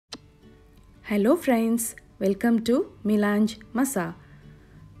Hello friends, welcome to Melange Masa.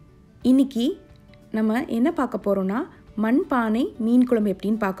 இன்னைக்கு நம்ம என்ன பார்க்க போறோம்னா மண் பானை மீன் குழம்பு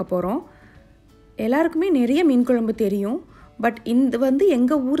எப்படின்னு பார்க்க போறோம். எல்லாருக்குமே நிறைய மீன் குழம்பு தெரியும். பட் இது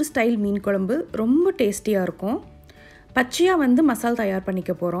எங்க ஊர் ஸ்டைல் மீன் குழம்பு ரொம்ப டேஸ்டியா இருக்கும். பச்சையா மசாலா தயார்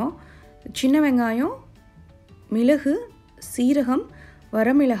பண்ணிக்க போறோம். சின்ன வெங்காயம், மிளகு, சீரகம்,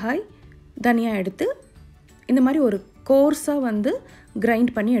 வரமிளகாய், தனியா எடுத்து இந்த மாதிரி ஒரு கோர்ஸா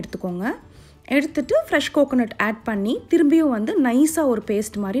கிரைண்ட் பண்ணி எடுத்துக்கோங்க. எடுத்துட்டு ஃப்ரெஷ் கோகோனட் ஆட் பண்ணி திரும்பியும் நைஸா ஒரு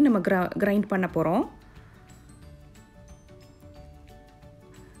பேஸ்ட் மாதிரி நம்ம கிரைண்ட் பண்ண போறோம்.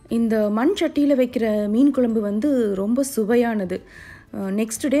 இந்த மண் சட்டியில் வைக்கிற மீன் குழம்பு ரொம்ப சுவையானது.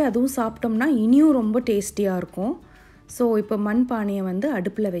 நெக்ஸ்ட் டே அதுவும் சாப்பிட்டோம்னா இனியும் ரொம்ப டேஸ்டியாக இருக்கும். ஸோ இப்போ மண் பானையை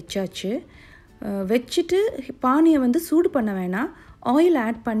அடுப்பில் வச்சாச்சு. வச்சுட்டு பானையை சூடு பண்ண வேணாம், ஆயில்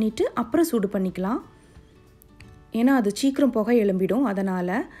ஆட் பண்ணிவிட்டு அப்புறம் சூடு பண்ணிக்கலாம். ஏன்னா அது சீக்கிரம் புகை எழும்பிடும்.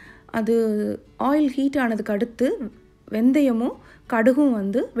 அதனால் அது ஆயில் ஹீட் ஆனதுக்கு அடுத்து வெந்தயமும் கடுகும்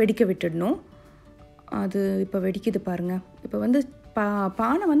வெடிக்க விட்டுடணும். அது இப்போ வெடிக்குது பாருங்கள். இப்போ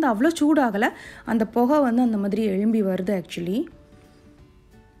பானை அவ்வளோ சூடாகலை, அந்த புகை அந்த மாதிரி எழும்பி வருது ஆக்சுவலி.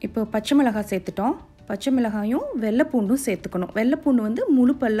 இப்போ பச்சை மிளகாய் சேர்த்துட்டோம். பச்சை மிளகாயும் வெள்ளைப்பூண்டும் சேர்த்துக்கணும். வெள்ளைப்பூண்டு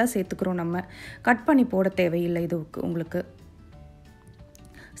முழு பல்லாக சேர்த்துக்கிறோம், நம்ம கட் பண்ணி போட தேவையில்லை. இதுக்கு உங்களுக்கு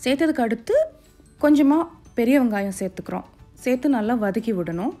சேர்த்ததுக்கு அடுத்து கொஞ்சமாக பெரிய வெங்காயம் சேர்த்துக்கிறோம். சேர்த்து நல்லா வதக்கி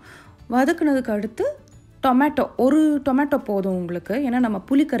விடணும். வதக்குனதுக்கு அடுத்து டொமேட்டோ, ஒரு டொமேட்டோ போதும் உங்களுக்கு, ஏன்னா நம்ம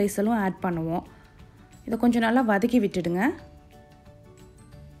புளி கரைசலும் ஆட் பண்ணுவோம். இதை கொஞ்சம் நல்லா வதக்கி விட்டுடுங்க.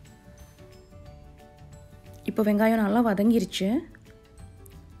 இப்போ வெங்காயம் நல்லா வதங்கிருச்சு.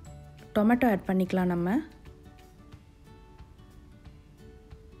 டொமேட்டோ ஆட் பண்ணிக்கலாம் நம்ம.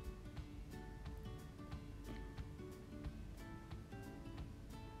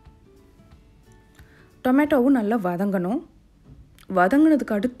 டொமேட்டோவும் நல்லா வதங்கணும்.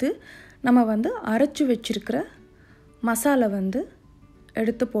 வதங்கினதுக்கு அடுத்து நம்ம அரைச்சி வச்சுருக்கிற மசாலா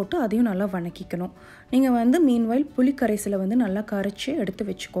எடுத்து போட்டு அதையும் நல்லா வதக்கிக்கணும். நீங்கள் மீன்வைல் புளி கரைசலை நல்லா கரைச்சி எடுத்து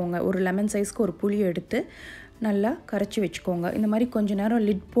வச்சுக்கோங்க. ஒரு லெமன் சைஸ்க்கு ஒரு புளியை எடுத்து நல்லா கரைச்சி வச்சுக்கோங்க. இந்த மாதிரி கொஞ்சம் நேரம்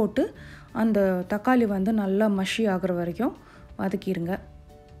லிட் போட்டு அந்த தக்காளி நல்லா மஷி ஆகிற வரைக்கும் வதக்கிடுங்க.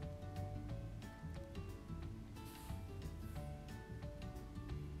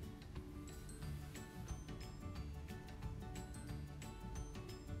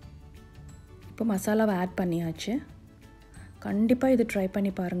 இப்போ மசாலாவை ஆட் பண்ணியாச்சு. கண்டிப்பாக இது ட்ரை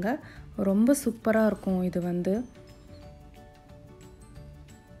பண்ணி பாருங்கள், ரொம்ப சூப்பராக இருக்கும். இது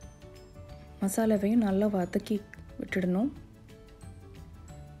மசாலாவையும் நல்லா வதக்கி விட்டுடணும்.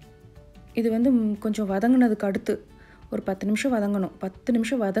 இது கொஞ்சம் வதங்கினதுக்கு அடுத்து ஒரு 10 நிமிஷம் வதங்கணும். 10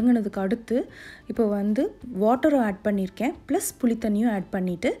 நிமிஷம் வதங்கினதுக்கு அடுத்து இப்போ வாட்டரும் ஆட் பண்ணியிருக்கேன், ப்ளஸ் புளி தண்ணியும் ஆட்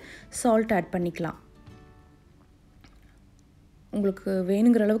பண்ணிவிட்டு சால்ட் ஆட் பண்ணிக்கலாம். உங்களுக்கு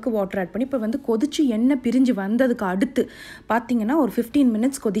வேணுங்கிற அளவுக்கு வாட்டர் ஆட் பண்ணி இப்போ கொதிச்சு எண்ணெய் பிரிஞ்சு வந்ததுக்கு அடுத்து பார்த்தீங்கன்னா ஒரு 15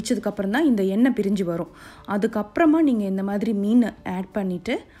 மினிட்ஸ் கொதிச்சதுக்கப்புறம் தான் இந்த எண்ணெய் பிரிஞ்சு வரும். அதுக்கப்புறமா நீங்கள் இந்த மாதிரி மீன் ஆட்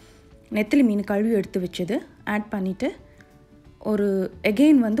பண்ணிவிட்டு, நெத்திலி மீன் கழுவி எடுத்து வச்சது ஆட் பண்ணிவிட்டு ஒரு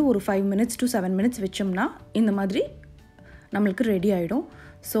எகெயின் ஒரு 5 மினிட்ஸ் to 7 மினிட்ஸ் வச்சோம்னா இந்த மாதிரி நம்மளுக்கு ரெடி ஆகிடும்.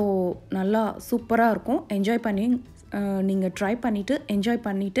 ஸோ நல்லா சூப்பராக இருக்கும். என்ஜாய் பண்ணி நீங்கள் ட்ரை பண்ணிவிட்டு என்ஜாய்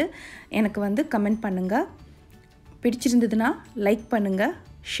பண்ணிவிட்டு எனக்கு கமெண்ட் பண்ணுங்கள். பிடிச்சிருந்ததுன்னா லைக் பண்ணுங்கள்,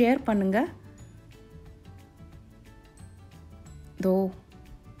 ஷேர் பண்ணுங்கள். தோ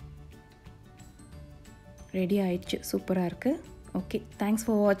ரெடி ஆயிடுச்சு, சூப்பராக இருக்குது. ஓகே, தேங்க்ஸ்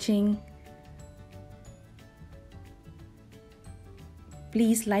ஃபார் வாட்சிங்.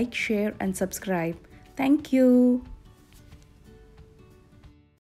 Please like, share and subscribe. Thank you.